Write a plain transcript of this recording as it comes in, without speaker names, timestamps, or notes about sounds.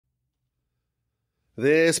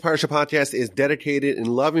This Parsha Podcast is dedicated in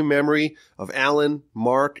loving memory of Alan,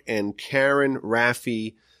 Mark, and Karen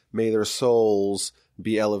Raffee. May their souls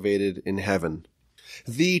be elevated in heaven.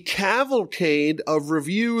 The cavalcade of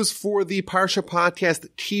reviews for the Parsha Podcast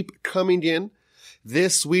keep coming in.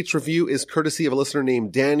 This week's review is courtesy of a listener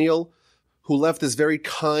named Daniel, who left this very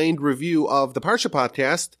kind review of the Parsha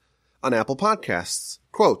Podcast on Apple Podcasts.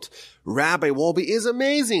 Quote, Rabbi Wolbe is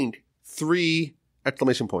amazing! 3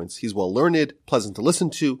 exclamation points. He's well-learned, pleasant to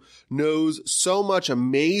listen to, knows so much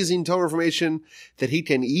amazing Torah information that he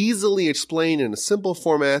can easily explain in a simple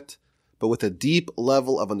format, but with a deep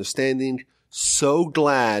level of understanding. So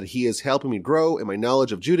glad he is helping me grow in my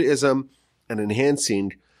knowledge of Judaism and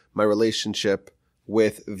enhancing my relationship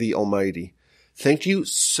with the Almighty. Thank you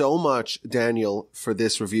so much, Daniel, for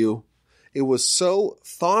this review. It was so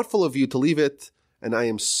thoughtful of you to leave it, and I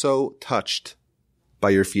am so touched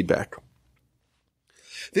by your feedback.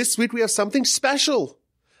 This week we have something special.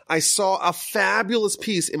 I saw a fabulous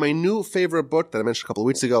piece in my new favorite book that I mentioned a couple of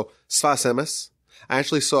weeks ago, Sfas Emes. I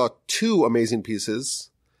actually saw 2 amazing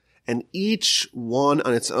pieces, and each one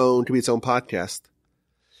on its own could be its own podcast.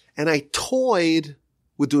 And I toyed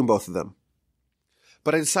with doing both of them.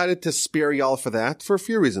 But I decided to spare y'all for that for a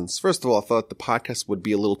few reasons. First of all, I thought the podcast would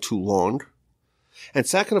be a little too long. And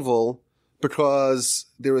second of all, because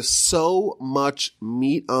there is so much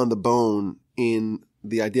meat on the bone in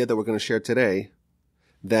the idea that we're going to share today,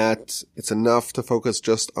 that it's enough to focus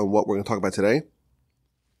just on what we're going to talk about today.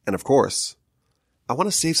 And of course, I want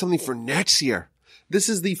to save something for next year. This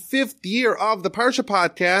is the 5th year of the Parsha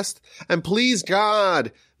Podcast, and please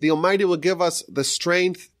God, the Almighty will give us the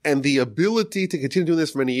strength and the ability to continue doing this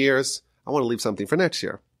for many years. I want to leave something for next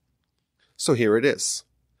year. So here it is.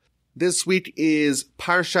 This week is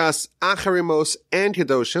Parshas Acharei and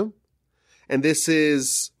Kedoshim. And this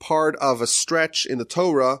is part of a stretch in the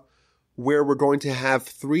Torah where we're going to have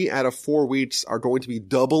 3 out of 4 weeks are going to be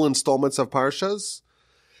double installments of Parshas.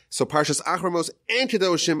 So Parshas Acharei and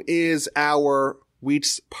Kedoshim is our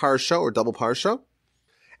week's Parsha or double Parsha.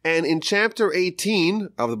 And in chapter 18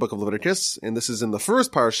 of the book of Leviticus, and this is in the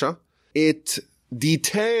first Parsha, it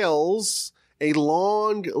details a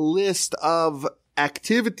long list of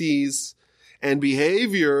activities and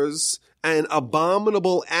behaviors and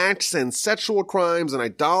abominable acts and sexual crimes and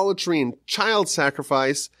idolatry and child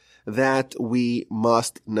sacrifice that we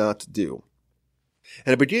must not do.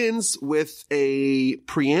 And it begins with a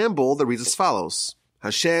preamble that reads as follows.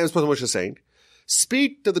 Hashem spoke to Moshe saying,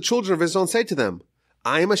 Speak to the children of Israel and say to them,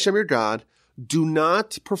 I am Hashem your God. Do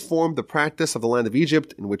not perform the practice of the land of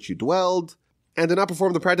Egypt in which you dwelled, and do not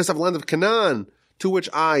perform the practice of the land of Canaan to which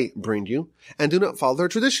I bring you, and do not follow their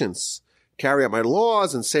traditions. Carry out my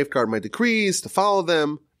laws and safeguard my decrees to follow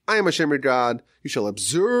them. I am Hashem your God. You shall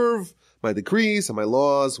observe my decrees and my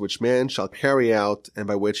laws, which man shall carry out and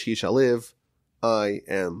by which he shall live. I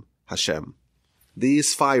am Hashem.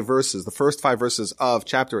 These 5 verses, the first 5 verses of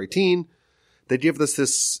chapter 18, they give us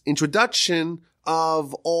this introduction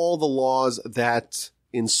of all the laws that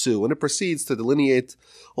ensue. And it proceeds to delineate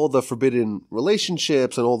all the forbidden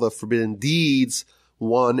relationships and all the forbidden deeds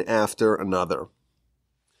one after another.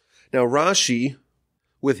 Now, Rashi,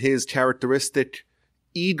 with his characteristic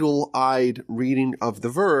eagle-eyed reading of the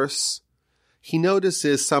verse, he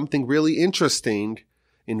notices something really interesting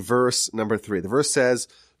in verse number 3. The verse says,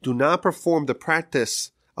 Do not perform the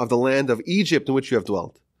practice of the land of Egypt in which you have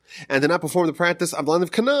dwelt, and do not perform the practice of the land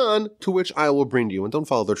of Canaan to which I will bring you, and don't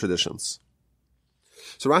follow their traditions.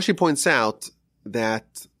 So Rashi points out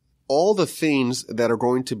that all the things that are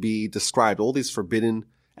going to be described, all these forbidden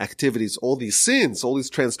activities, all these sins, all these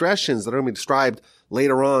transgressions that are going to be described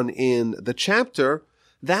later on in the chapter,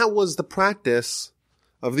 that was the practice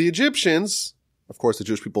of the Egyptians. Of course, the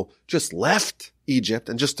Jewish people just left Egypt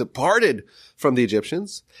and just departed from the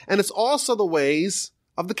Egyptians. And it's also the ways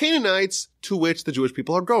of the Canaanites to which the Jewish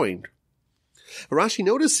people are going. But Rashi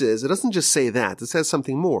notices it doesn't just say that. It says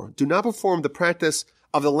something more. Do not perform the practice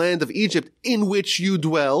of the land of Egypt in which you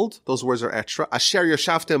dwelled. Those words are extra. Asher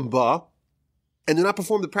yashaftem ba. And do not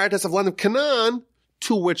perform the practice of the land of Canaan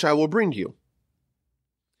to which I will bring you.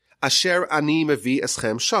 Asher ani mevi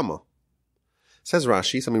eschem shama. Says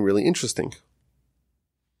Rashi something really interesting.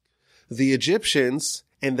 The Egyptians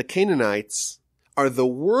and the Canaanites are the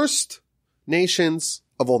worst nations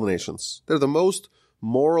of all the nations. They're the most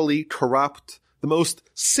morally corrupt, the most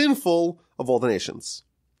sinful of all the nations.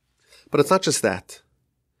 But it's not just that.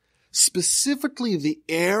 Specifically, the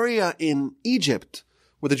area in Egypt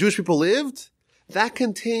where the Jewish people lived, that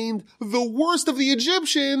contained the worst of the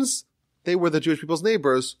Egyptians. They were the Jewish people's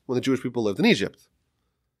neighbors when the Jewish people lived in Egypt.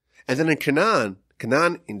 And then in Canaan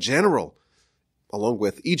in general, along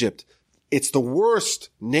with Egypt, it's the worst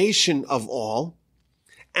nation of all,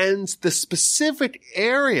 and the specific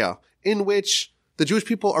area in which the Jewish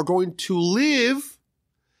people are going to live,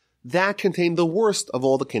 that contained the worst of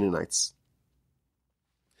all the Canaanites.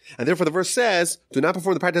 And therefore the verse says, do not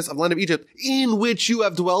perform the practice of the land of Egypt in which you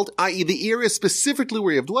have dwelt, i.e. the area specifically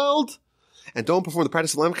where you have dwelled, and don't perform the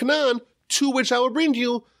practice of the land of Canaan, to which I will bring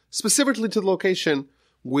you, specifically to the location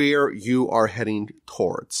where you are heading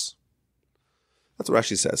towards. That's what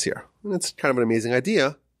Rashi says here. And it's kind of an amazing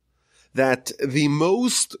idea that the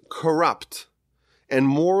most corrupt and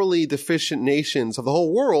morally deficient nations of the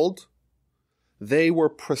whole world, they were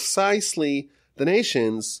precisely the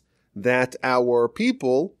nations that our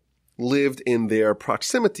people lived in their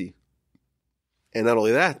proximity. And not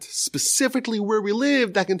only that, specifically where we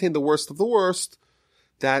lived, that contained the worst of the worst.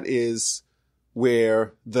 That is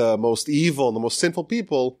where the most evil and the most sinful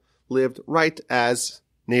people lived right as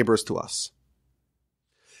neighbors to us.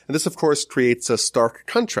 And this, of course, creates a stark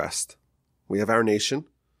contrast. We have our nation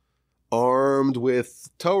armed with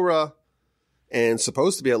Torah and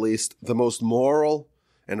supposed to be at least the most moral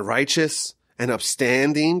and righteous and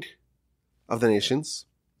upstanding of the nations.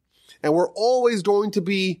 And we're always going to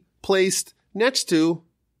be placed next to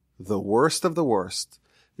the worst of the worst,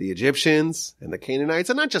 the Egyptians and the Canaanites,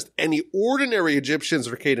 and not just any ordinary Egyptians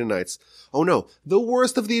or Canaanites. Oh no, the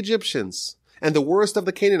worst of the Egyptians and the worst of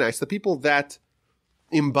the Canaanites, the people that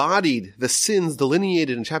embodied the sins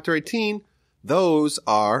delineated in chapter 18, those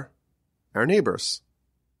are our neighbors.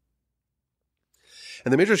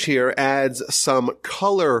 And the Midrash here adds some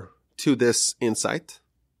color to this insight.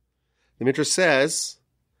 The Midrash says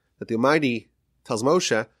that the Almighty tells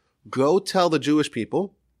Moshe, go tell the Jewish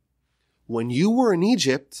people, when you were in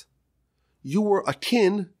Egypt, you were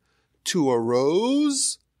akin to a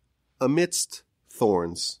rose amidst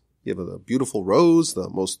thorns. You have a beautiful rose, the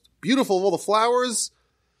most beautiful of all the flowers,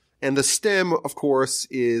 and the stem, of course,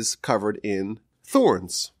 is covered in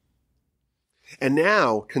thorns. And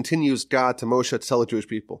now, continues God to Moshe to tell the Jewish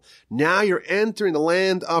people, now you're entering the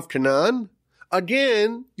land of Canaan.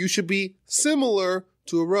 Again, you should be similar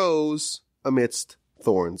to a rose amidst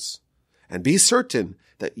thorns. And be certain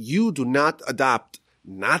that you do not adopt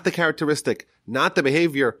not the characteristic, not the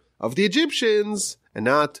behavior of the Egyptians, and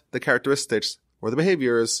not the characteristics or the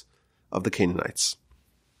behaviors of the Canaanites.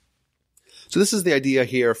 So this is the idea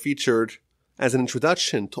here featured as an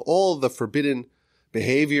introduction to all the forbidden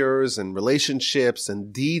behaviors and relationships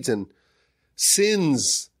and deeds and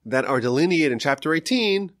sins that are delineated in chapter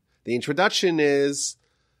 18. The introduction is,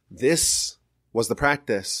 this was the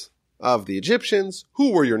practice of the Egyptians,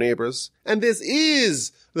 who were your neighbors, and this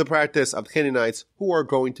is the practice of the Canaanites, who are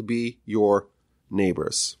going to be your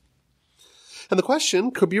neighbors. And the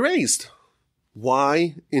question could be raised,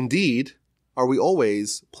 why indeed are we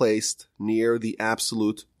always placed near the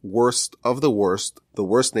absolute worst of the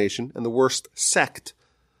worst nation and the worst sect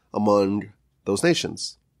among those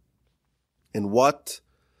nations? And what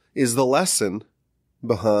is the lesson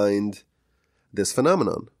behind this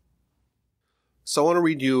phenomenon? So I want to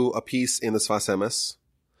read you a piece in the Sfas Emes,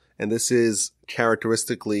 and this is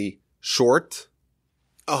characteristically short,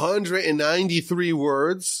 193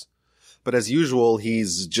 words, but as usual,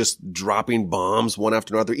 he's just dropping bombs one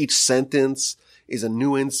after another. Each sentence is a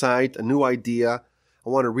new insight, a new idea. I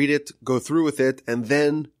want to read it, go through with it, and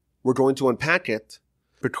then we're going to unpack it,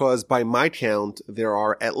 because by my count, there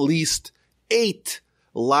are at least 8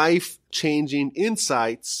 life-changing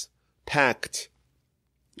insights packed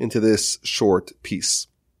into this short piece.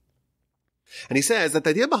 And he says that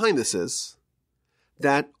the idea behind this is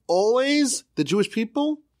that always the Jewish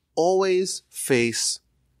people always face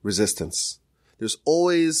resistance. There's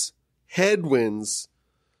always headwinds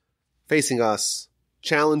facing us,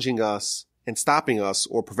 challenging us, and stopping us,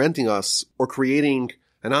 or preventing us, or creating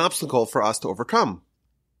an obstacle for us to overcome.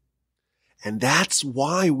 And that's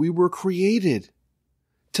why we were created,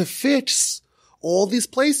 to fix all these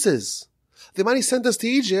places. The Almighty sent us to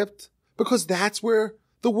Egypt because that's where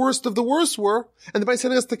the worst of the worst were, and the Almighty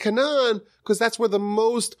sent us to Canaan because that's where the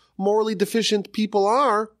most morally deficient people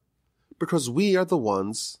are, because we are the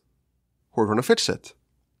ones who are going to fix it.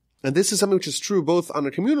 And this is something which is true both on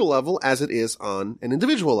a communal level as it is on an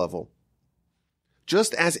individual level.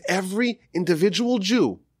 Just as every individual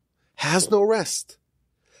Jew has no rest,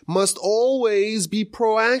 must always be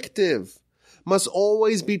proactive, must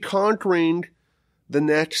always be conquering the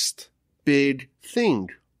next big thing.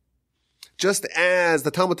 Just as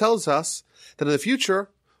the Talmud tells us that in the future,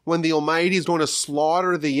 when the Almighty is going to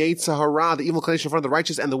slaughter the Yetzer Hara, the evil inclination in front of the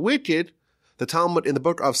righteous and the wicked, the Talmud in the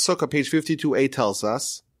book of Sukkah, page 52a, tells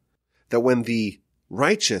us that when the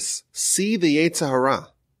righteous see the Yetzer Hara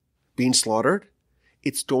being slaughtered,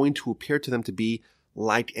 it's going to appear to them to be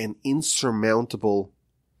like an insurmountable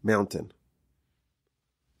mountain.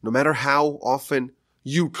 No matter how often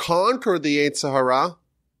you conquer the Yetzer Hara,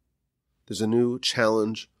 there's a new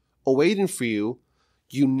challenge awaiting for you.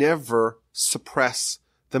 You never suppress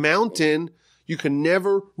the mountain. You can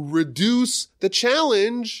never reduce the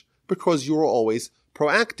challenge because you're always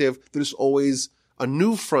proactive. There's always a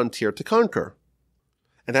new frontier to conquer.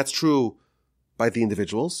 And that's true by the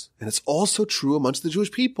individuals, and it's also true amongst the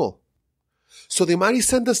Jewish people. So the Almighty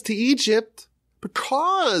sent us to Egypt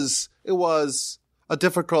because it was a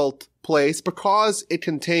difficult place, because it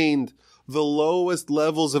contained the lowest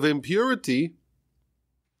levels of impurity,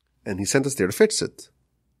 and He sent us there to fix it.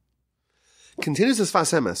 Continues this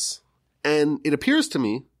Sfas Emes, and it appears to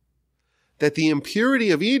me that the impurity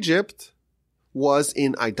of Egypt was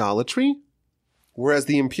in idolatry, whereas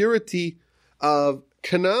the impurity of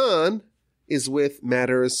Canaan is with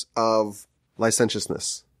matters of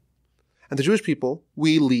licentiousness. And the Jewish people,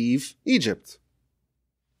 we leave Egypt.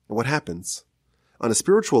 And what happens? On a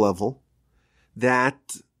spiritual level,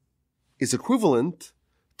 that is equivalent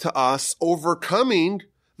to us overcoming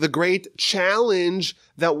the great challenge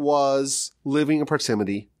that was living in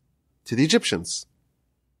proximity to the Egyptians.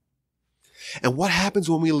 And what happens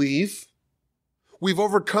when we leave? We've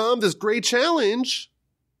overcome this great challenge.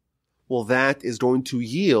 Well, that is going to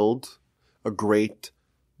yield a great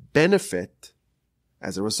benefit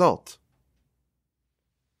as a result.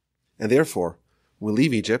 And therefore, we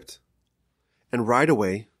leave Egypt, and right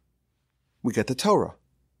away, we get the Torah.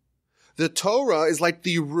 The Torah is like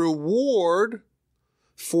the reward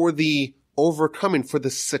for the overcoming, for the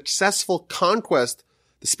successful conquest,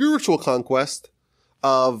 the spiritual conquest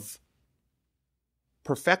of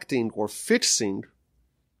perfecting or fixing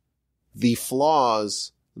the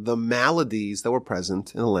flaws, the maladies that were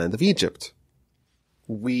present in the land of Egypt.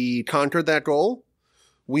 We conquered that goal.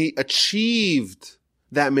 We achieved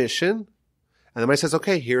that mission. And the Messiah says,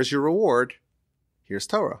 okay, here's your reward. Here's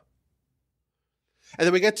Torah. And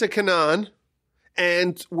then we get to Canaan,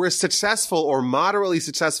 and we're successful or moderately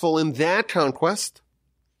successful in that conquest.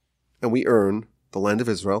 And we earn the land of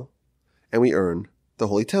Israel, and we earn the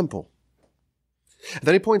Holy Temple. And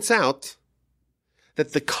then he points out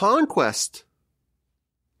that the conquest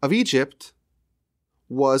of Egypt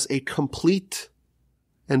was a complete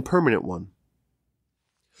and permanent one,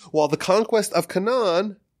 while the conquest of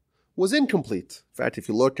Canaan was incomplete. In fact, if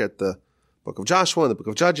you look at the book of Joshua and the book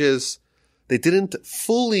of Judges, they didn't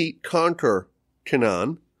fully conquer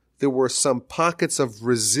Canaan. There were some pockets of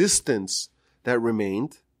resistance that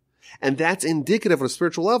remained, and that's indicative on a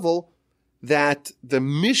spiritual level that the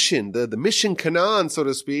mission, the mission Canaan, so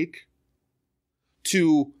to speak,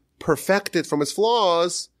 to perfect it from its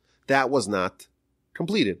flaws, that was not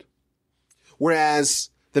completed. Whereas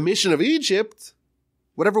the mission of Egypt,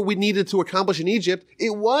 whatever we needed to accomplish in Egypt,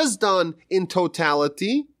 it was done in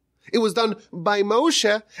totality. It was done by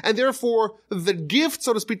Moshe, and therefore the gift,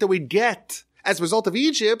 so to speak, that we get as a result of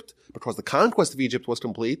Egypt, because the conquest of Egypt was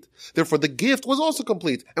complete, therefore the gift was also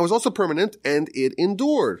complete and was also permanent, and it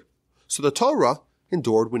endured. So the Torah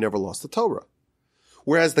endured. We never lost the Torah.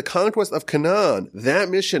 Whereas the conquest of Canaan, that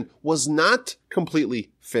mission was not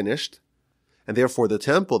completely finished, and therefore the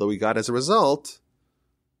temple that we got as a result,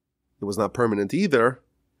 it was not permanent either.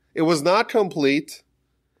 It was not complete,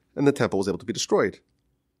 and the temple was able to be destroyed.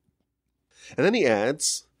 And then he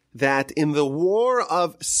adds that in the war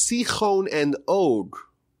of Sichon and Og,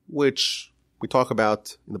 which we talk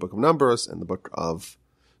about in the book of Numbers and the book of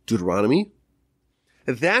Deuteronomy,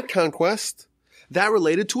 that conquest, that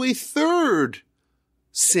related to a third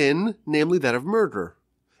sin, namely that of murder.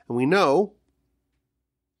 And we know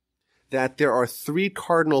that there are three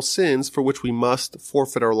cardinal sins for which we must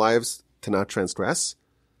forfeit our lives to not transgress: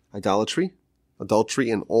 idolatry, adultery,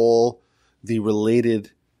 and all the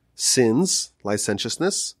related sins,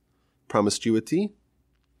 licentiousness, promiscuity,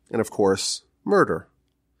 and of course, murder.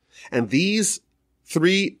 And these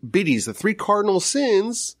three biddies, the three cardinal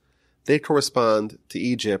sins, they correspond to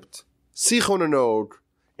Egypt, Sichon and Og,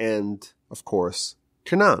 and of course,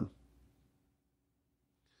 Canaan.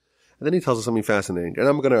 And then he tells us something fascinating. And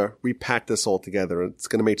I'm going to repack this all together. It's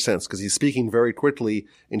going to make sense because he's speaking very quickly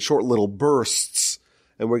in short little bursts.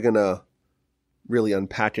 And we're going to really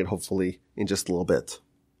unpack it, hopefully, in just a little bit.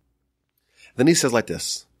 Then he says like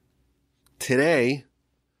this: today,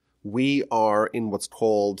 we are in what's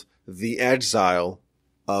called the exile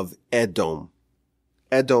of Edom.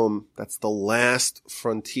 Edom, that's the last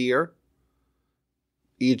frontier.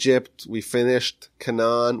 Egypt, we finished.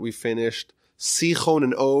 Canaan, we finished. Sichon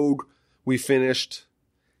and Og, we finished.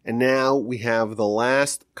 And now we have the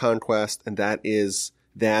last conquest, and that is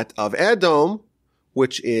that of Edom,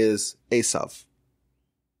 which is Esav.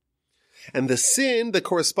 And the sin that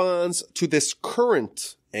corresponds to this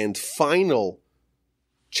current and final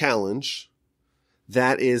challenge,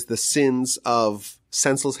 that is the sins of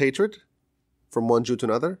senseless hatred from one Jew to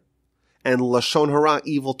another, and Lashon Hara,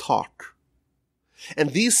 evil talk.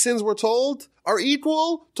 And these sins, we're told, are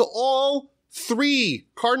equal to all three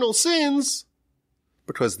cardinal sins,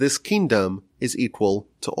 because this kingdom is equal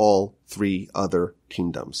to all three other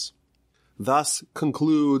kingdoms. Thus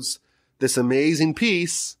concludes this amazing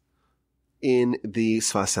piece in the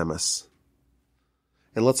Sfas Emes.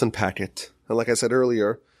 And let's unpack it. And like I said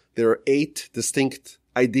earlier, there are 8 distinct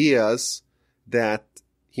ideas that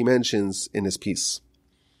he mentions in his piece.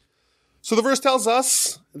 So the verse tells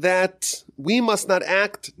us that we must not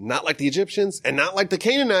act not like the Egyptians and not like the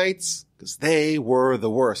Canaanites, because they were the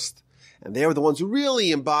worst. And they were the ones who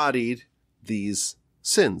really embodied these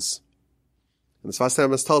sins. And the Sfas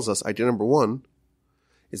Emes tells us, idea number 1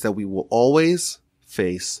 is that we will always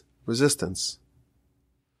face resistance.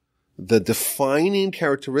 The defining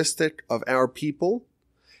characteristic of our people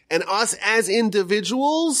and us as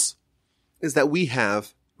individuals is that we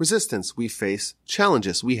have resistance. We face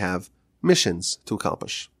challenges. We have missions to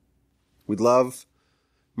accomplish. We'd love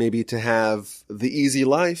maybe to have the easy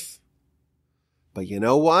life, but you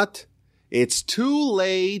know what? It's too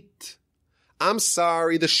late. I'm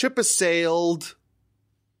sorry, the ship has sailed.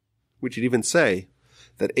 We should even say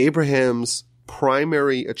that Abraham's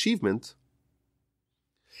primary achievement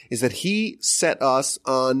is that he set us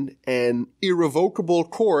on an irrevocable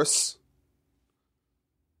course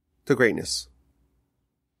to greatness.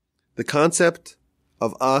 The concept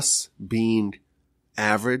of us being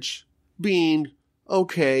average, being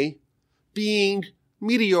okay, being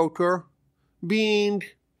mediocre, being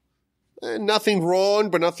nothing wrong,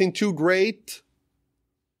 but nothing too great,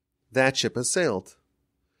 that ship has sailed.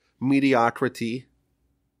 Mediocrity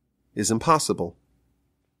is impossible.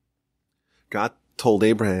 God told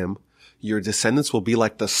Abraham, your descendants will be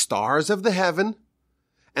like the stars of the heaven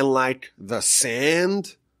and like the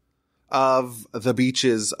sand of the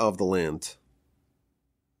beaches of the land.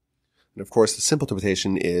 And of course, the simple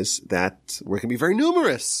interpretation is that we're going to be very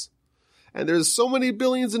numerous. And there's so many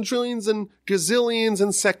billions and trillions and gazillions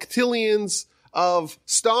and sextillions of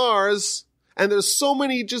stars. And there's so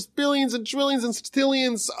many just billions and trillions and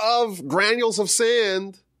sextillions of granules of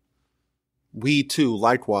sand. We too,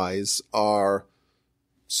 likewise, are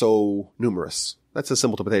so numerous. That's a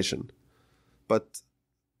simple interpretation. But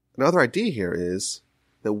another idea here is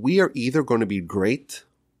that we are either going to be great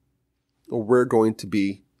or we're going to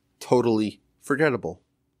be totally forgettable.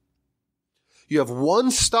 You have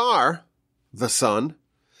one star, the sun,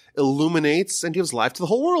 illuminates and gives life to the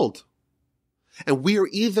whole world. And we are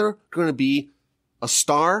either going to be a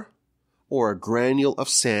star or a granule of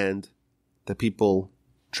sand that people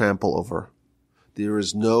trample over. There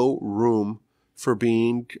is no room for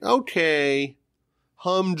being okay,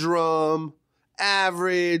 humdrum,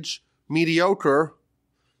 average, mediocre.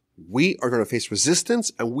 We are going to face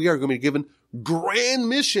resistance and we are going to be given grand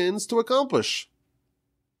missions to accomplish.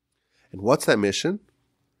 And what's that mission?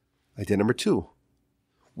 Idea number 2.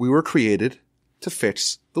 We were created to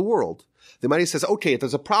fix the world. The Almighty says, okay, if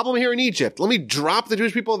there's a problem here in Egypt, let me drop the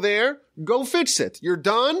Jewish people there. Go fix it. You're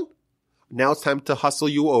done. Now it's time to hustle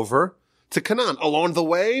you over to Canaan. Along the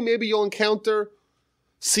way, maybe you'll encounter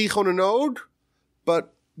Sichon and Og,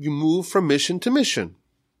 but you move from mission to mission.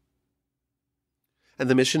 And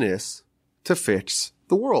the mission is to fix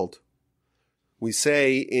the world. We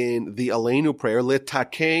say in the Aleinu prayer,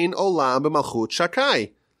 Litakein olam b'malchut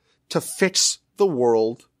shakai, to fix the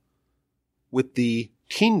world with the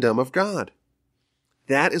kingdom of God.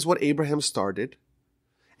 That is what Abraham started,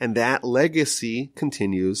 and that legacy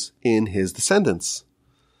continues in his descendants.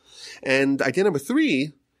 And idea number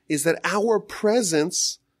 3 is that our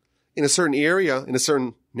presence in a certain area, in a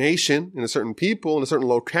certain nation, in a certain people, in a certain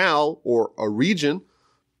locale or a region,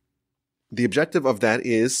 the objective of that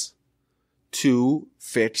is to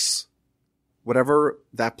fix whatever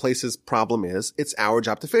that place's problem is. It's our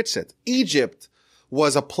job to fix it. Egypt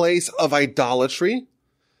was a place of idolatry,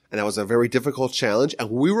 and that was a very difficult challenge, and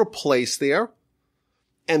we were placed there.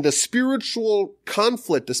 And the spiritual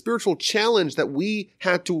conflict, the spiritual challenge that we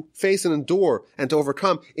had to face and endure and to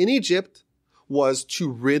overcome in Egypt was to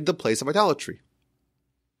rid the place of idolatry.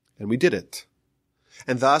 And we did it.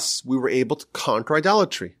 And thus we were able to conquer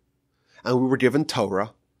idolatry. And we were given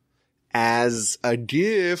Torah as a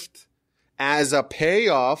gift, as a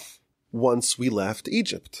payoff once we left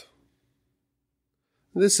Egypt.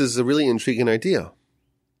 This is a really intriguing idea.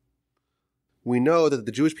 We know that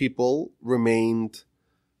the Jewish people remained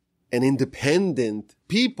an independent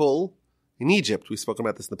people in Egypt. We've spoken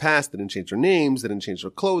about this in the past. They didn't change their names. They didn't change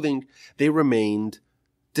their clothing. They remained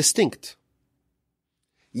distinct.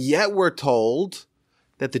 Yet we're told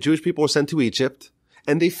that the Jewish people were sent to Egypt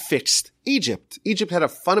and they fixed Egypt. Egypt had a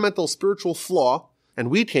fundamental spiritual flaw, and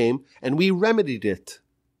we came and we remedied it.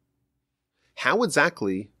 How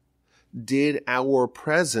exactly did our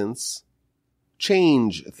presence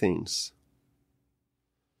change things?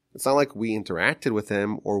 It's not like we interacted with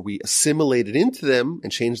them or we assimilated into them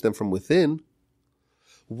and changed them from within.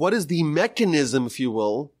 What is the mechanism, if you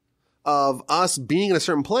will, of us being in a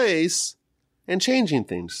certain place and changing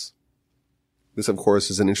things? This, of course,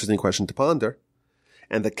 is an interesting question to ponder.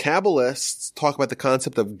 And the Kabbalists talk about the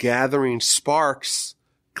concept of gathering sparks,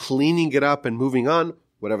 cleaning it up and moving on,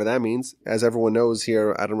 whatever that means. As everyone knows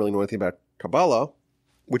here, I don't really know anything about Kabbalah.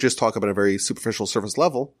 We just talk about a very superficial surface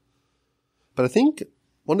level. But I think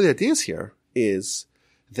one of the ideas here is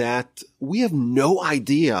that we have no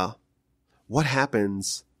idea what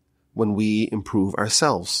happens when we improve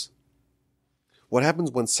ourselves. What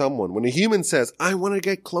happens when a human says, I want to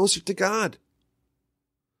get closer to God.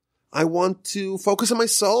 I want to focus on my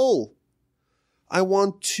soul. I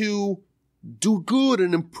want to do good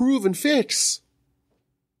and improve and fix.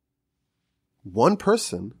 One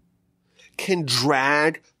person can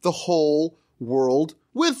drag the whole world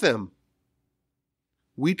with them.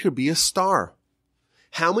 We could be a star.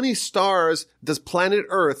 How many stars does planet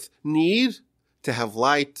Earth need to have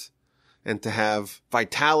light and to have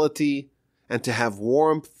vitality and to have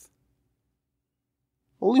warmth?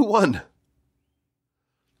 Only one.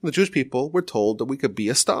 The Jewish people were told that we could be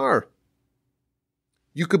a star.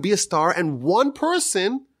 You could be a star, and one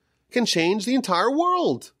person can change the entire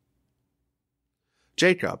world.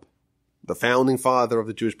 Jacob, the founding father of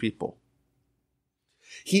the Jewish people,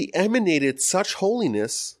 he emanated such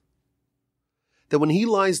holiness that when he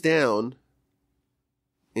lies down,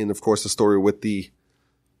 in, of course, the story with the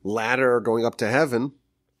ladder going up to heaven,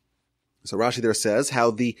 so Rashi there says how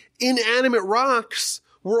the inanimate rocks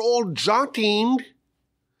were all jockeying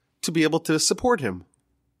to be able to support him.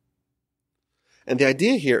 And the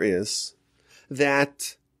idea here is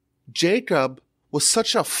that Jacob was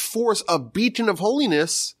such a force, a beacon of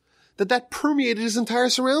holiness, that permeated his entire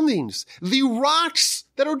surroundings. The rocks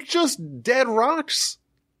that are just dead rocks,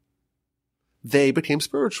 they became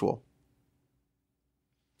spiritual.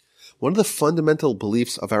 One of the fundamental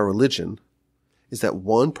beliefs of our religion is that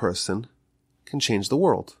one person can change the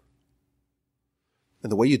world.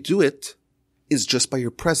 And the way you do it is just by your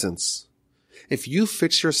presence. If you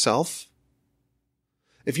fix yourself,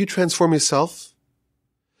 if you transform yourself,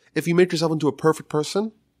 if you make yourself into a perfect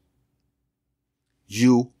person,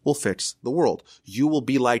 you will fix the world. You will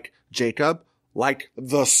be like Jacob, like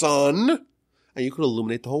the sun, and you can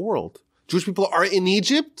illuminate the whole world. Jewish people are in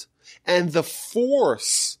Egypt, and the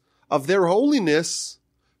force of their holiness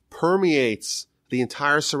permeates the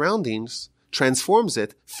entire surroundings, transforms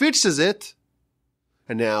it, fixes it,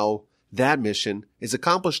 and now that mission is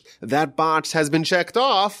accomplished. That box has been checked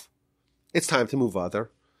off. It's time to move on.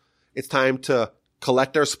 It's time to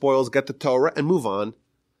collect our spoils, get the Torah, and move on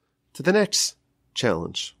to the next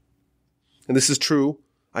challenge. And this is true,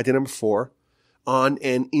 idea number 4, on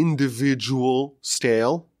an individual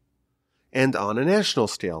scale and on a national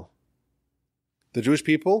scale. The Jewish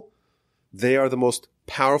people, they are the most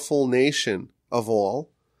powerful nation of all,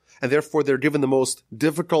 and therefore they're given the most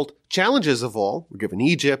difficult challenges of all. We're given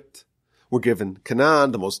Egypt, we're given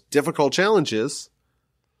Canaan, the most difficult challenges,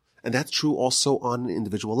 and that's true also on an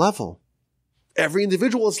individual level. Every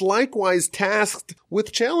individual is likewise tasked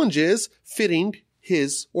with challenges fitting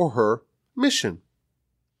his or her mission.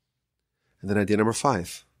 And then idea number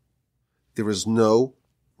 5. There is no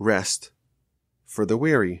rest for the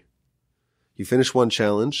weary. You finish one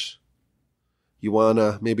challenge. You want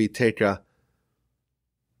to maybe take a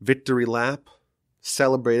victory lap,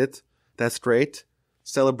 celebrate it. That's great.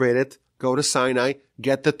 Celebrate it. Go to Sinai,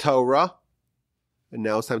 get the Torah. And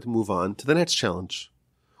now it's time to move on to the next challenge.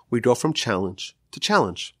 We go from challenge to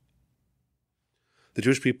challenge. The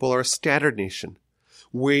Jewish people are a scattered nation.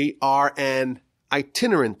 We are an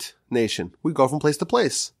itinerant nation. We go from place to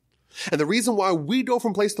place. And the reason why we go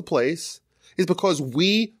from place to place is because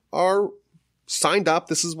we are signed up.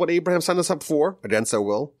 This is what Abraham signed us up for, against our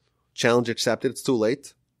will. Challenge accepted. It's too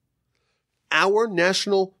late. Our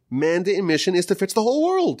national mandate and mission is to fix the whole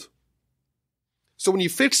world. So when you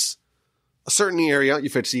fix a certain area, you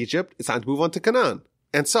fix Egypt, it's time to move on to Canaan,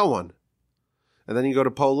 and so on. And then you go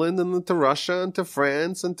to Poland, and then to Russia, and to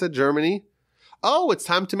France, and to Germany. Oh, it's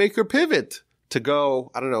time to make your pivot to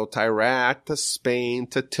go, to Iraq, to Spain,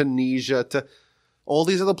 to Tunisia, to all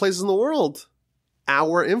these other places in the world.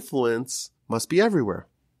 Our influence must be everywhere.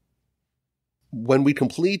 when we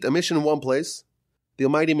complete a mission in one place, the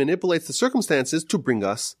Almighty manipulates the circumstances to bring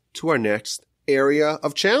us to our next area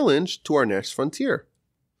of challenge, to our next frontier.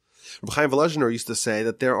 Reb Chaim Volozhiner used to say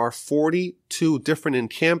that there are 42 different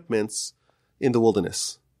encampments in the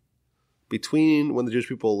wilderness between when the Jewish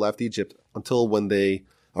people left Egypt until when they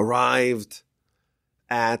arrived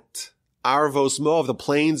at Arvos Moab, the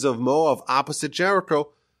plains of Moab opposite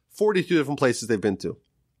Jericho. 42 different places they've been to.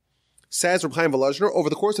 Says Reb Chaim Volozhiner, over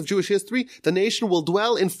the course of Jewish history, the nation will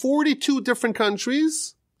dwell in 42 different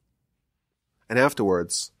countries, and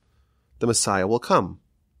afterwards, the Messiah will come,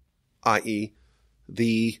 i.e.,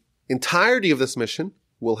 the entirety of this mission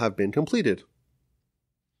will have been completed.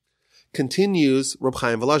 Continues Reb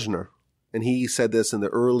Chaim Volozhiner, and he said this in the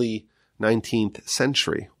early 19th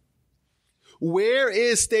century. Where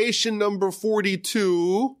is station number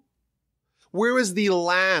 42? Where is the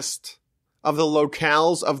last of the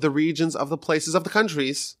locales, of the regions, of the places, of the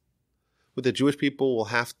countries where the Jewish people will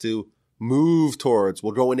have to move towards,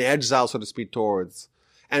 will go in exile, so to speak, towards,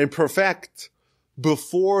 and perfect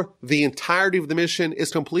before the entirety of the mission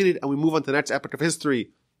is completed and we move on to the next epoch of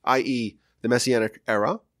history, i.e. the Messianic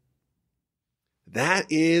era? That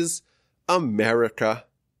is America.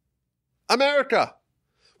 America!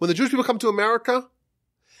 When the Jewish people come to America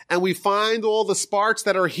and we find all the sparks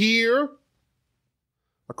that are here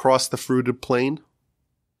across the fruited plain,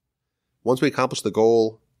 once we accomplish the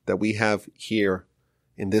goal that we have here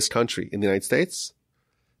in this country, in the United States,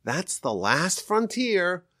 that's the last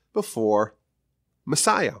frontier before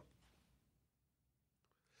Messiah.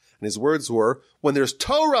 And his words were, when there's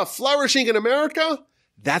Torah flourishing in America,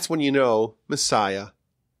 that's when you know Messiah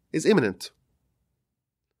is imminent.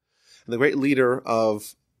 And the great leader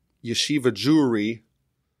of Yeshiva Jewry,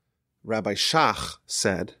 Rabbi Shach,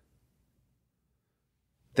 said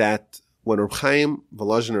that when Reb Chaim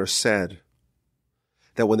Volozhiner said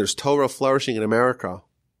that when there's Torah flourishing in America,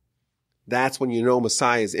 that's when you know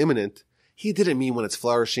Messiah is imminent, he didn't mean when it's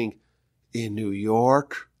flourishing in New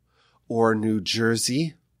York or New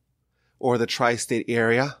Jersey or the tri-state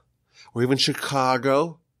area or even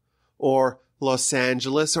Chicago or Los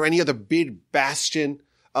Angeles or any other big bastion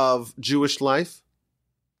of Jewish life.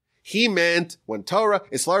 He meant when Torah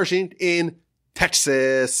is flourishing in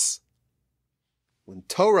Texas. When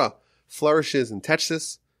Torah flourishes in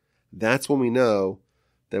Texas, that's when we know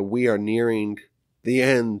that we are nearing the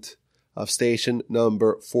end of station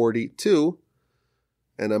number 42.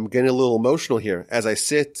 And I'm getting a little emotional here. As I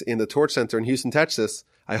sit in the Torch Center in Houston, Texas,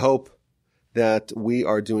 I hope that we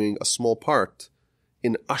are doing a small part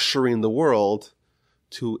in ushering the world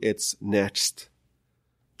to its next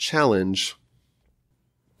challenge,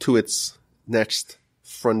 to its next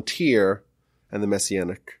frontier and the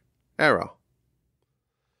Messianic era.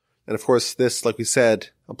 And of course, this, like we said,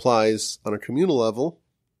 applies on a communal level,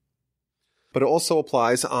 but it also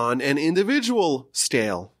applies on an individual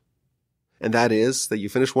scale. And that is that you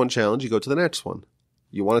finish one challenge, you go to the next one.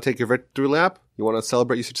 You want to take your victory lap? You want to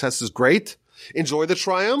celebrate your successes? Great. Enjoy the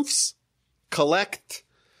triumphs. Collect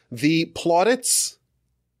the plaudits.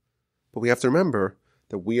 But we have to remember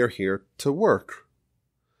that we are here to work.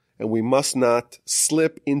 And we must not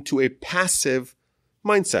slip into a passive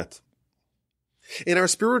mindset. In our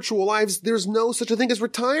spiritual lives, there's no such a thing as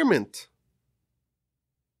retirement.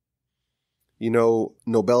 You know,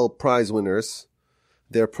 Nobel Prize winners,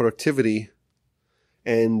 their productivity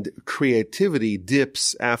and creativity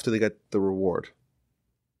dips after they get the reward.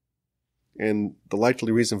 And the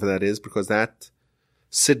likely reason for that is because that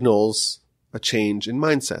signals a change in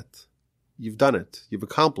mindset. You've done it. You've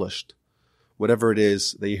accomplished whatever it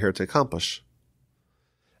is that you're here to accomplish.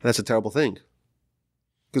 And that's a terrible thing.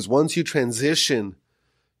 Because once you transition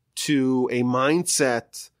to a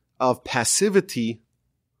mindset of passivity,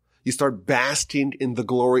 you start basking in the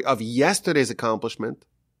glory of yesterday's accomplishment.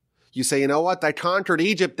 You say, you know what? I conquered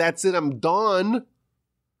Egypt. That's it. I'm done.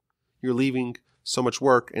 You're leaving so much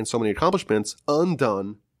work and so many accomplishments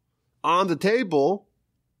undone on the table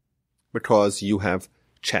because you have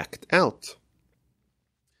checked out.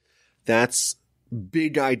 That's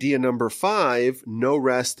big idea number 5, no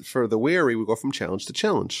rest for the weary. We go from challenge to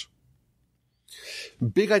challenge.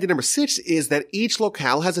 Big idea number 6 is that each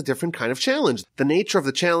locale has a different kind of challenge. The nature of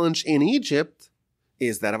the challenge in Egypt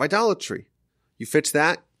is that of idolatry. You fix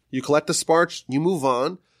that, you collect the sparks, you move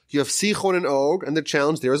on. You have Sichon and Og, and the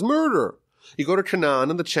challenge there is murder. You go to Canaan,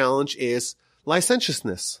 and the challenge is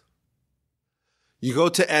licentiousness. You go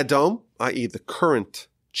to Edom, i.e. the current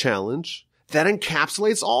challenge, that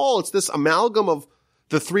encapsulates all. It's this amalgam of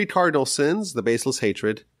the 3 cardinal sins, the baseless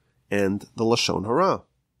hatred, and the Lashon Hara.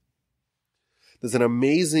 There's an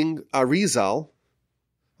amazing Arizal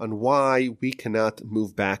on why we cannot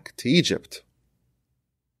move back to Egypt.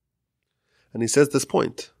 And he says this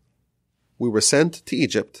point. We were sent to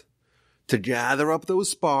Egypt to gather up those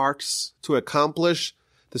sparks to accomplish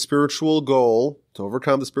the spiritual goal, to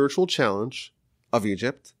overcome the spiritual challenge of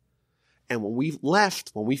Egypt. And when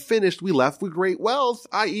we finished, we left with great wealth,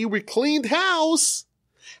 i.e. we cleaned house,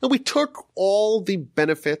 and we took all the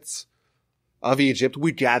benefits of Egypt,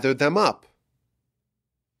 we gathered them up.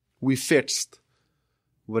 We fixed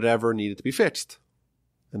whatever needed to be fixed.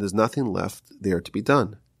 And there's nothing left there to be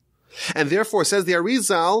done. And therefore, says the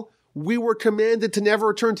Arizal, we were commanded to never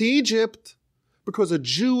return to Egypt because a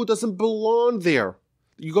Jew doesn't belong there.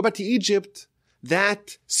 You go back to Egypt,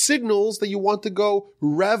 that signals that you want to go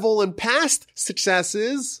revel in past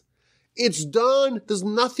successes. It's done. There's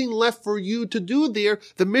nothing left for you to do there.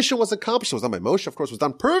 The mission was accomplished. It was done by Moshe, of course, it was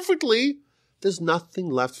done perfectly. There's nothing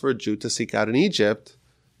left for a Jew to seek out in Egypt.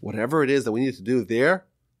 Whatever it is that we need to do there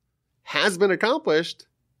has been accomplished.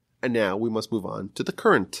 And now we must move on to the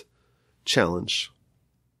current challenge.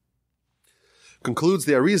 Concludes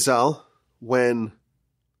the Arizal when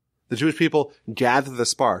the Jewish people gather the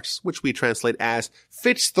sparks, which we translate as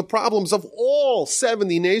fix the problems of all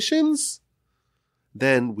 70 nations.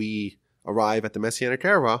 Then we arrive at the Messianic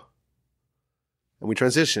era and we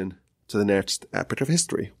transition to the next epoch of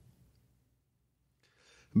history.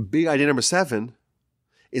 Big idea number 7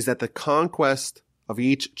 is that the conquest of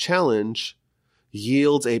each challenge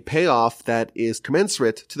yields a payoff that is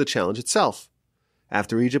commensurate to the challenge itself.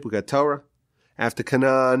 After Egypt, we got Torah. After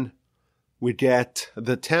Canaan, we get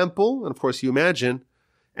the temple. And of course, you imagine,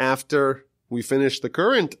 after we finish the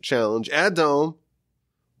current challenge, Edom,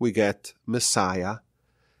 we get Messiah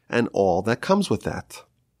and all that comes with that.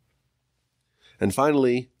 And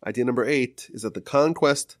finally, idea number 8 is that the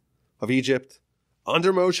conquest of Egypt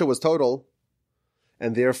under Moshe was total,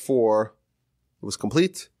 and therefore it was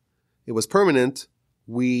complete. It was permanent.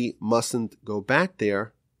 We mustn't go back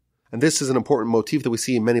there. And this is an important motif that we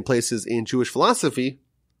see in many places in Jewish philosophy,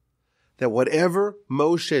 that whatever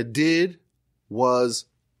Moshe did was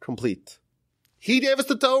complete. He gave us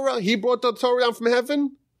the Torah. He brought the Torah down from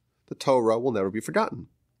heaven. The Torah will never be forgotten.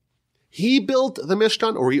 He built the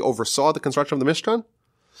Mishkan, or he oversaw the construction of the Mishkan.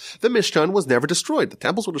 The Mishkan was never destroyed. The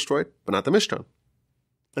temples were destroyed, but not the Mishkan.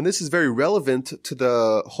 And this is very relevant to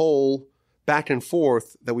the whole back and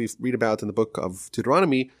forth that we read about in the book of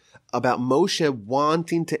Deuteronomy about Moshe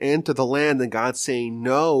wanting to enter the land and God saying,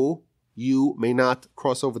 no, you may not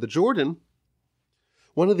cross over the Jordan.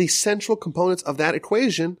 One of the central components of that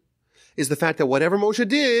equation is the fact that whatever Moshe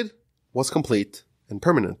did was complete and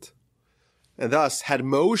permanent. And thus, had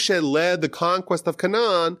Moshe led the conquest of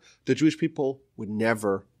Canaan, the Jewish people would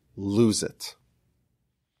never lose it.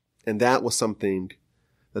 And that was something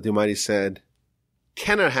that the Almighty said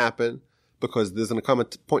cannot happen, because there's going to come a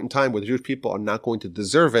point in time where the Jewish people are not going to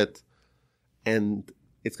deserve it, and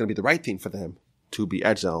it's going to be the right thing for them to be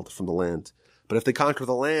exiled from the land. But if they conquer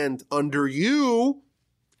the land under you,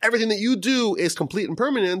 everything that you do is complete and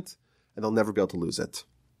permanent, and they'll never be able to lose it.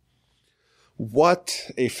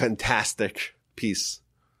 What a fantastic piece.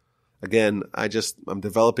 Again, I'm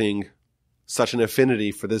developing such an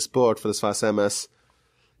affinity for this book, for this Sfas Emes.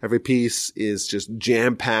 Every piece is just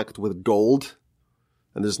jam-packed with gold.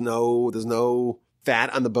 And there's no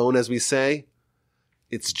fat on the bone, as we say.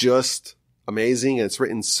 It's just amazing. And it's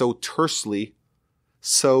written so tersely,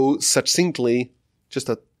 so succinctly, just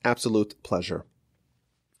an absolute pleasure.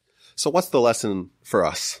 So what's the lesson for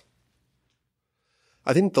us?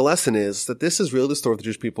 I think the lesson is that this is really the story of the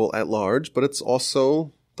Jewish people at large, but it's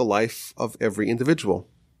also the life of every individual.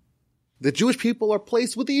 The Jewish people are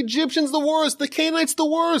placed with the Egyptians the worst, the Canaanites the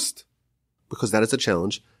worst, because that is a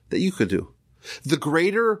challenge that you could do. The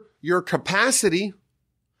greater your capacity,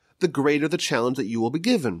 the greater the challenge that you will be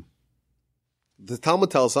given. The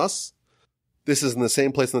Talmud tells us, this is in the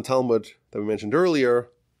same place in the Talmud that we mentioned earlier,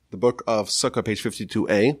 the book of Sukkah, page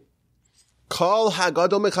 52a, Kol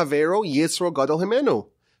hagadol mechavero yitzro gadol himenu.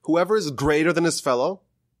 Whoever is greater than his fellow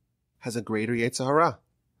has a greater yetzer hara.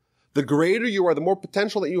 The greater you are, the more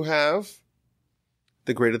potential that you have,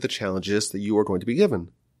 the greater the challenges that you are going to be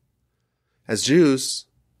given. As Jews,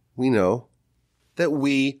 we know that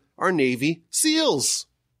we are Navy SEALs.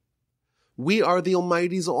 We are the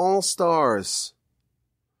Almighty's all-stars.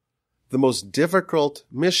 The most difficult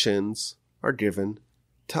missions are given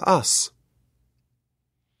to us.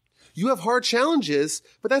 You have hard challenges,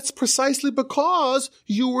 but that's precisely because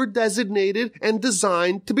you were designated and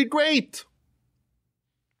designed to be great.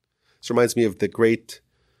 This reminds me of the great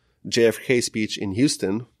JFK speech in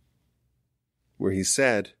Houston, where he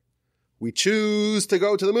said, "We choose to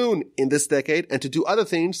go to the moon in this decade and to do other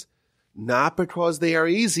things, not because they are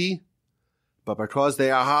easy, but because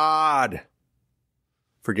they are hard."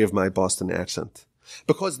 Forgive my Boston accent.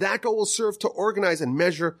 Because that goal will serve to organize and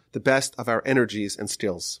measure the best of our energies and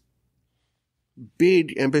skills.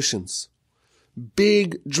 Big ambitions,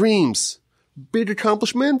 big dreams, big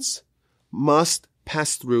accomplishments must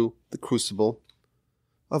pass through the crucible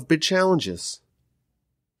of big challenges,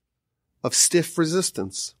 of stiff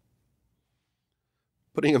resistance.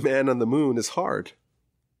 Putting a man on the moon is hard.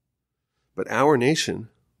 But our nation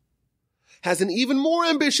has an even more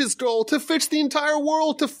ambitious goal to fix the entire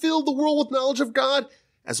world, to fill the world with knowledge of God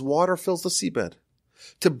as water fills the seabed,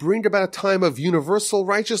 to bring about a time of universal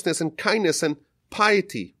righteousness and kindness and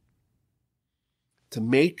piety, to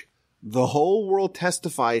make the whole world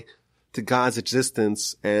testify to God's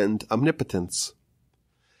existence and omnipotence.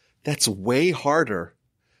 That's way harder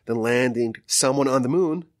than landing someone on the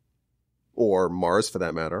moon, or Mars for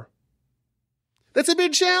that matter. That's a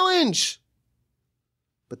big challenge.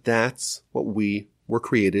 But that's what we were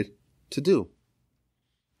created to do.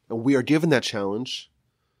 And we are given that challenge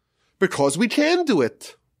because we can do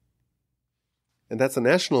it. And that's a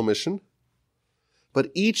national mission.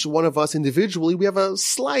 But each one of us individually, we have a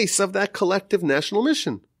slice of that collective national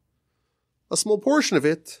mission. A small portion of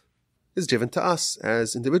it is given to us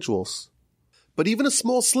as individuals. But even a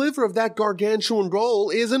small sliver of that gargantuan goal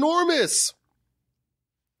is enormous.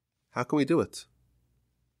 How can we do it?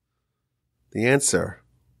 The answer,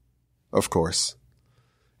 of course,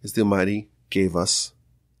 is the Almighty gave us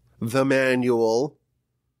the manual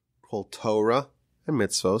called Torah and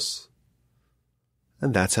Mitzvos,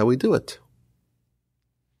 and that's how we do it.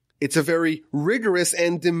 It's a very rigorous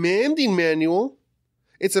and demanding manual.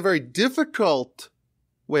 It's a very difficult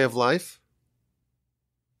way of life,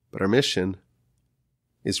 but our mission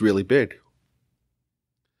is really big.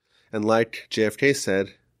 And like JFK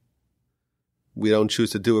said, we don't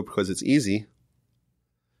choose to do it because it's easy.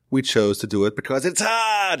 We chose to do it because it's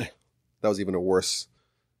hard. That was even a worse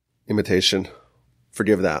imitation.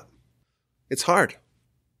 Forgive that. It's hard.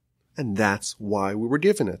 And that's why we were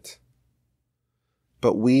given it.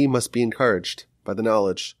 But we must be encouraged by the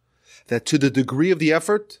knowledge that to the degree of the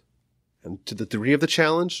effort and to the degree of the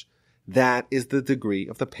challenge, that is the degree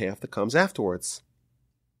of the path that comes afterwards.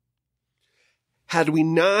 Had we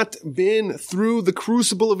not been through the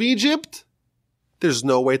crucible of Egypt, there's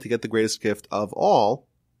no way to get the greatest gift of all.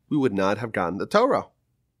 We would not have gotten the Torah.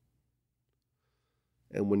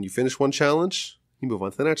 And when you finish one challenge, you move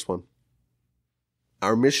on to the next one.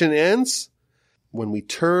 Our mission ends when we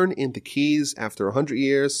turn in the keys after 100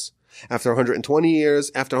 years, after 120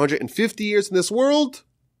 years, after 150 years in this world.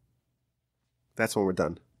 That's when we're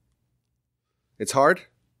done. It's hard.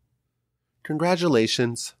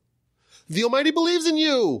 Congratulations. The Almighty believes in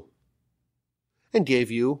you and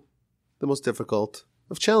gave you the most difficult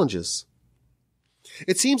of challenges.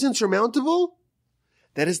 It seems insurmountable.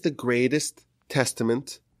 That is the greatest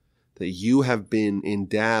testament that you have been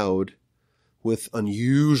endowed with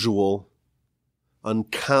unusual,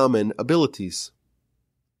 uncommon abilities.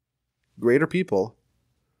 Greater people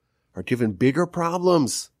are given bigger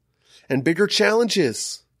problems and bigger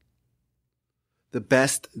challenges. The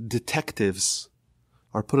best detectives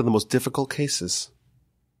are put in the most difficult cases.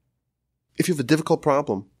 If you have a difficult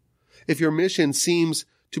problem, if your mission seems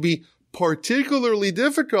to be particularly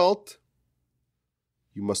difficult,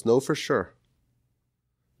 you must know for sure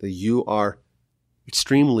that you are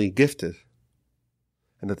extremely gifted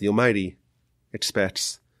and that the Almighty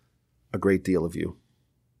expects a great deal of you.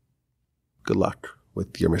 Good luck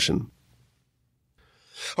with your mission.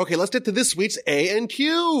 Okay, let's get to this week's A and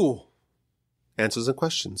Q. Answers and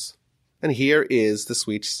questions. And here is this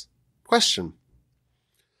week's question.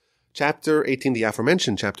 Chapter 18, the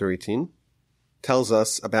aforementioned chapter 18, tells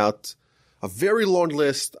us about a very long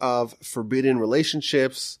list of forbidden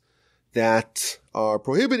relationships that are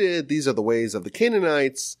prohibited. These are the ways of the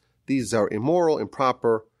Canaanites. These are immoral,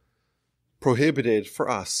 improper, prohibited for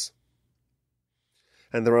us.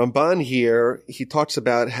 And the Ramban here, he talks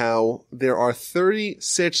about how there are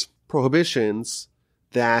 36 prohibitions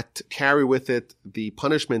that carry with it the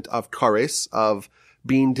punishment of kares, of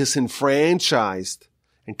being disenfranchised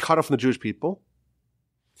and cut off from the Jewish people.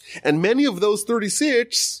 And many of those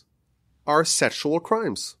 36 are sexual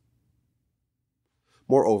crimes.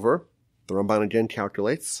 Moreover, the Ramban again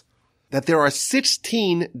calculates that there are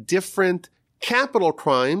 16 different capital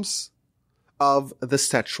crimes of the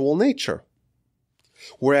sexual nature.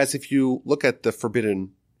 Whereas if you look at the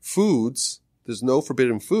forbidden foods, there's no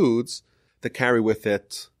forbidden foods that carry with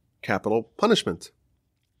it capital punishment.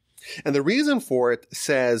 And the reason for it,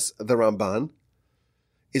 says the Ramban,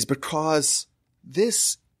 is because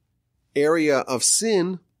this area of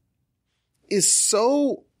sin is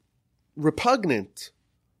so repugnant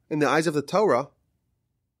in the eyes of the Torah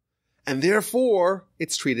and therefore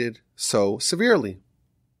it's treated so severely.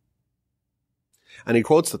 And he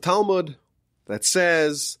quotes the Talmud that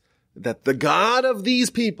says that the God of these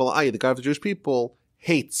people, i.e. the God of the Jewish people,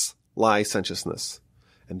 hates licentiousness.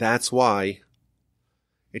 And that's why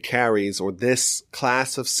it carries, or this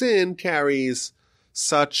class of sin carries,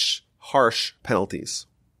 such harsh penalties.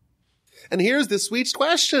 And here's the sweet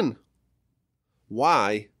question.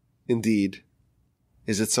 Why, indeed,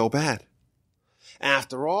 is it so bad?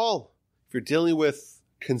 After all, if you're dealing with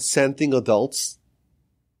consenting adults,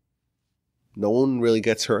 no one really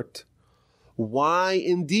gets hurt. Why,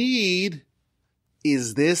 indeed,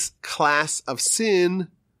 is this class of sin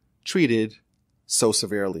treated so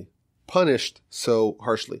severely, punished so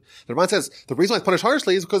harshly? The Ramban says the reason why it's punished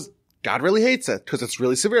harshly is because God really hates it, because it's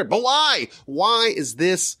really severe. But why? Why is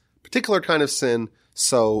this particular kind of sin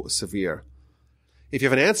so severe? If you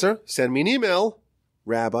have an answer, send me an email,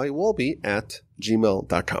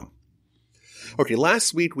 rabbiwolbe@gmail.com. Okay,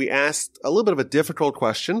 last week we asked a little bit of a difficult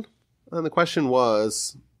question, and the question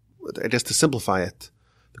was, just to simplify it,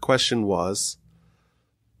 the question was,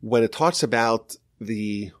 when it talks about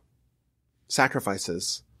the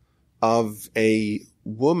sacrifices of a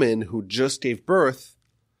woman who just gave birth,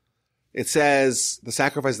 it says the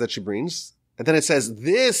sacrifice that she brings, and then it says,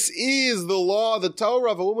 this is the law, the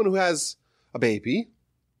Torah of a woman who has a baby.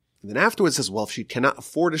 And then afterwards it says, well, if she cannot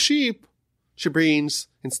afford a sheep, she brings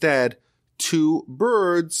instead 2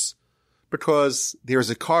 birds because there's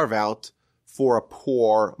a carve out for a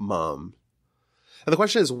poor mom. And the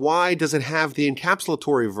question is, why does it have the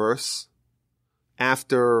encapsulatory verse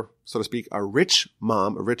after, so to speak, a rich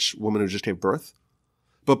mom, a rich woman who just gave birth,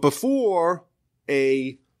 but before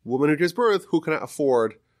a woman who gives birth who cannot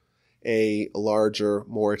afford a larger,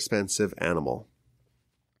 more expensive animal?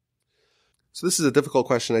 So this is a difficult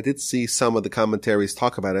question. I did see some of the commentaries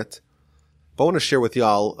talk about it, but I want to share with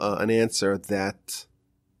y'all an answer that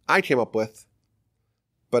I came up with,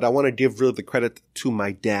 but I want to give really the credit to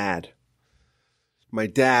my dad. My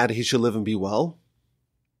dad, he should live and be well.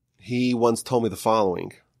 He once told me the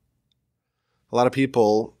following. A lot of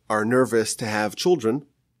people are nervous to have children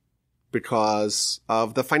because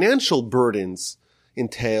of the financial burdens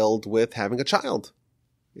entailed with having a child.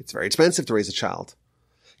 It's very expensive to raise a child.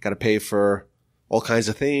 Got to pay for all kinds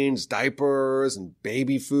of things, diapers and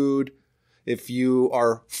baby food. If you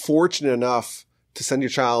are fortunate enough to send your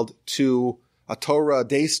child to a Torah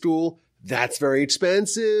day school, that's very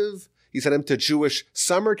expensive. You send him to Jewish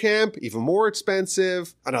summer camp, even more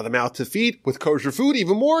expensive. Another mouth to feed with kosher food,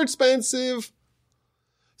 even more expensive.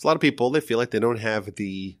 So a lot of people, they feel like they don't have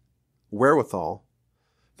the wherewithal,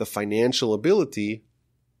 the financial ability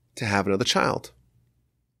to have another child.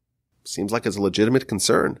 Seems like it's a legitimate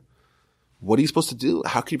concern. What are you supposed to do?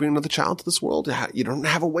 How can you bring another child to this world? You don't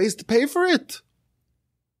have a ways to pay for it.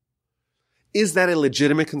 Is that a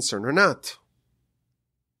legitimate concern or not?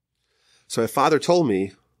 So my father told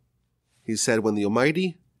me, he said, when the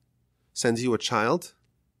Almighty sends you a child,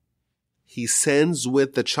 he sends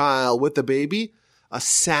with the child, with the baby, a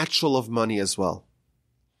satchel of money as well.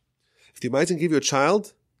 If the Almighty can give you a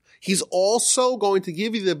child, he's also going to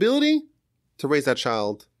give you the ability to raise that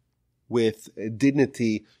child with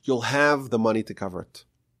dignity. You'll have the money to cover it.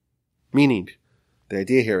 Meaning, the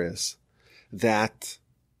idea here is that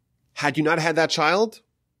had you not had that child,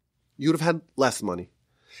 you would have had less money.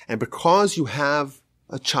 And because you have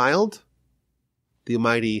a child, the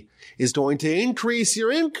Almighty is going to increase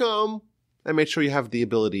your income and make sure you have the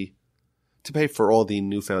ability to pay for all the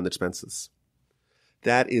newfound expenses.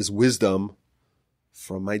 That is wisdom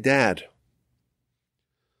from my dad.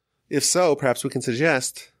 If so, perhaps we can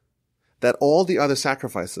suggest that all the other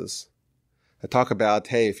sacrifices that talk about,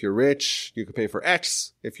 hey, if you're rich, you can pay for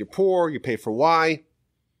X. If you're poor, you pay for Y.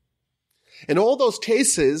 In all those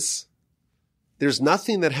cases, there's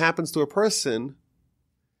nothing that happens to a person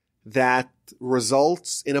that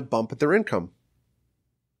results in a bump at their income.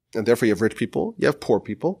 And therefore you have rich people, you have poor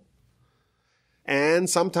people. And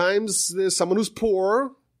sometimes there's someone who's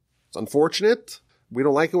poor. It's unfortunate. We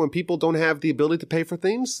don't like it when people don't have the ability to pay for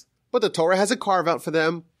things. But the Torah has a carve out for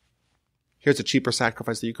them. Here's a cheaper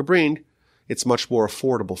sacrifice that you could bring. It's much more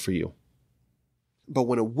affordable for you. But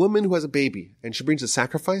when a woman who has a baby and she brings a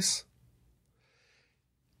sacrifice,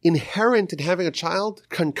 inherent in having a child,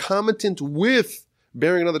 concomitant with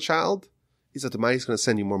bearing another child, is that the Almighty is going to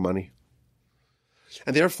send you more money.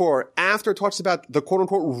 And therefore, after it talks about the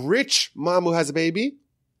quote-unquote rich mom who has a baby,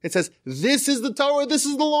 it says, this is the Torah, this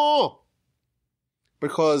is the law.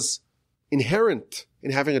 Because inherent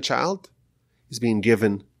in having a child is being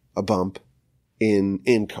given a bump in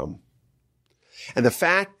income. And the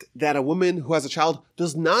fact that a woman who has a child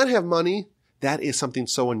does not have money, that is something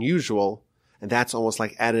so unusual, and that's almost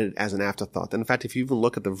like added as an afterthought. And in fact, if you even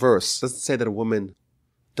look at the verse, it doesn't say that a woman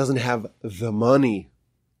doesn't have the money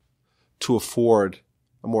to afford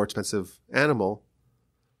a more expensive animal.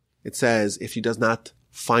 It says if she does not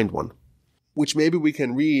find one, which maybe we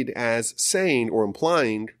can read as saying or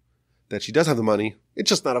implying that she does have the money. It's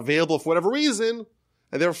just not available for whatever reason.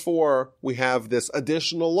 And therefore, we have this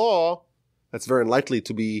additional law that's very likely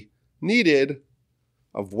to be needed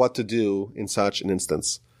of what to do in such an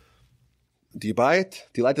instance. Do you buy it?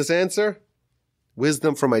 Do you like this answer?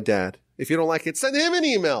 Wisdom from my dad. If you don't like it, send him an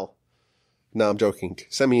email. No, I'm joking.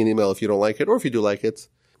 Send me an email if you don't like it, or if you do like it.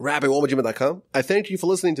 rabbiwolbajima.com. I thank you for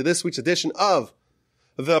listening to this week's edition of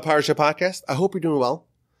the Parsha Podcast. I hope you're doing well.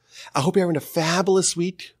 I hope you're having a fabulous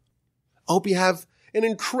week. I hope you have an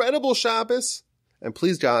incredible Shabbos. And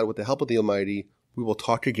please, God, with the help of the Almighty, we will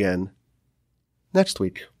talk again next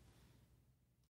week.